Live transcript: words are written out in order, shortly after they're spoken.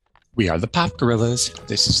We are the Pop Gorillas.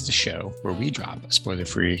 This is the show where we drop a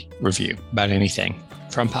spoiler-free review about anything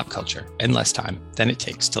from pop culture in less time than it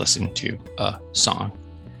takes to listen to a song.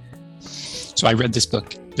 So I read this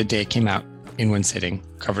book the day it came out in one sitting,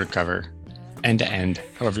 cover to cover, end to end,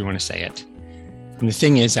 however you want to say it. And the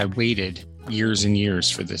thing is, I waited years and years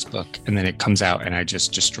for this book, and then it comes out and I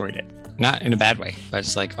just destroyed it. Not in a bad way, but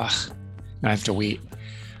it's like, now I have to wait.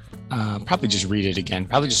 Probably just read it again.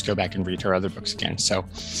 Probably just go back and read her other books again. So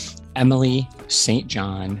Emily St.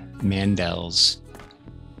 John Mandel's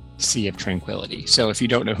Sea of Tranquility. So if you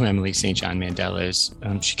don't know who Emily St. John Mandel is,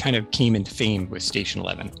 she kind of came into fame with Station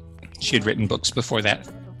 11. She had written books before that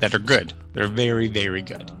are good. They're very, very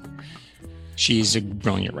good. She's a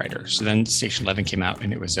brilliant writer. So then Station 11 came out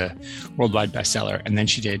and it was a worldwide bestseller. And then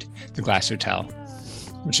she did The Glass Hotel,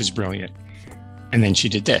 which is brilliant. And then she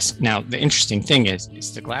did this. Now, the interesting thing is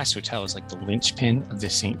The Glass Hotel is like the linchpin of the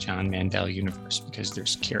St. John Mandel universe, because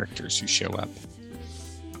there's characters who show up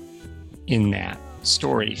in that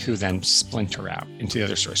story who then splinter out into the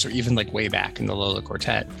other story. So even like way back in the Lola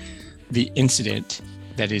Quartet, the incident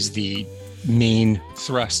that is the main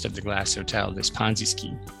thrust of The Glass Hotel, this Ponzi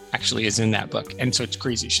scheme, actually is in that book. And so it's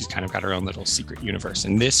crazy. She's kind of got her own little secret universe.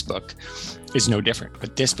 And this book is no different.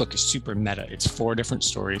 But this book is super meta. It's 4 different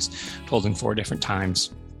stories told in 4 different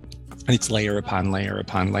times. And it's layer upon layer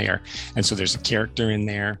upon layer. And so there's a character in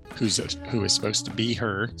there who is supposed to be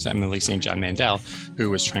her, so Emily St. John Mandel, who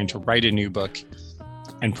was trying to write a new book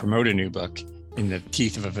and promote a new book in the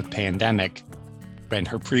teeth of a pandemic, when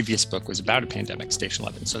her previous book was about a pandemic, Station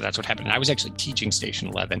 11. So that's what happened. And I was actually teaching Station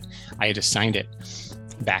 11. I had assigned it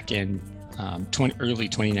back in early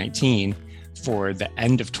 2019 for the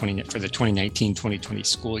end of for the 2019-2020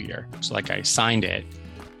 school year. So like I assigned it,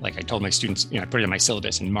 like I told my students, I put it in my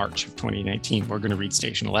syllabus in March of 2019, we're going to read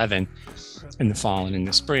Station 11 in the fall and in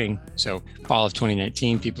the spring. So fall of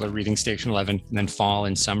 2019, people are reading Station 11, and then fall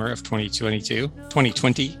and summer of 2020,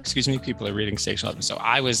 people are reading Station 11. So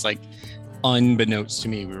I was like, unbeknownst to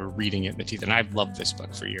me, we were reading it in the teeth. And I've loved this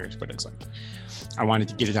book for years, but it's like, I wanted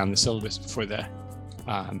to get it on the syllabus before the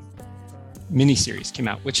miniseries came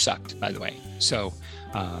out, which sucked, by the way. So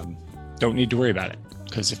don't need to worry about it,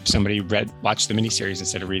 because if somebody watched the miniseries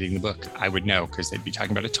instead of reading the book, I would know, because they'd be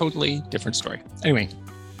talking about a totally different story. Anyway,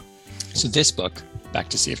 so this book, back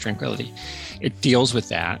to Sea of Tranquility, it deals with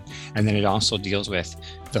that. And then it also deals with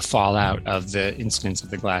the fallout of the incidents of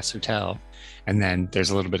the Glass Hotel. And then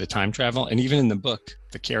there's a little bit of time travel. And even in the book,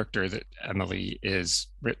 the character that Emily is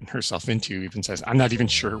written herself into even says, I'm not even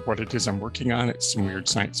sure what it is I'm working on. It's some weird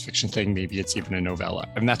science fiction thing. Maybe it's even a novella.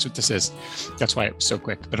 And that's what this is. That's why it was so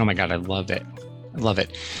quick. But oh my God, I love it. I love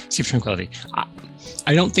it. Sea of Tranquility.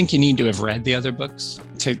 I don't think you need to have read the other books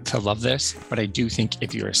to love this, but I do think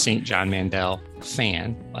if you're a St. John Mandel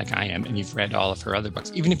fan, like I am, and you've read all of her other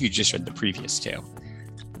books, even if you just read the previous 2,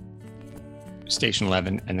 Station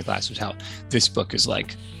 11 and The Glass Hotel, this book is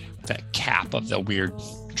like the cap of the weird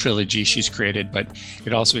trilogy she's created, but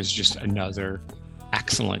it also is just another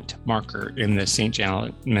excellent marker in the St.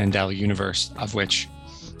 John Mandel universe, of which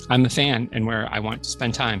I'm a fan and where I want to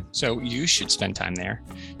spend time. So you should spend time there.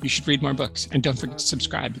 You should read more books, and don't forget to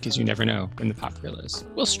subscribe, because you never know when the Pop Gorillas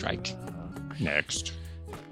will strike next.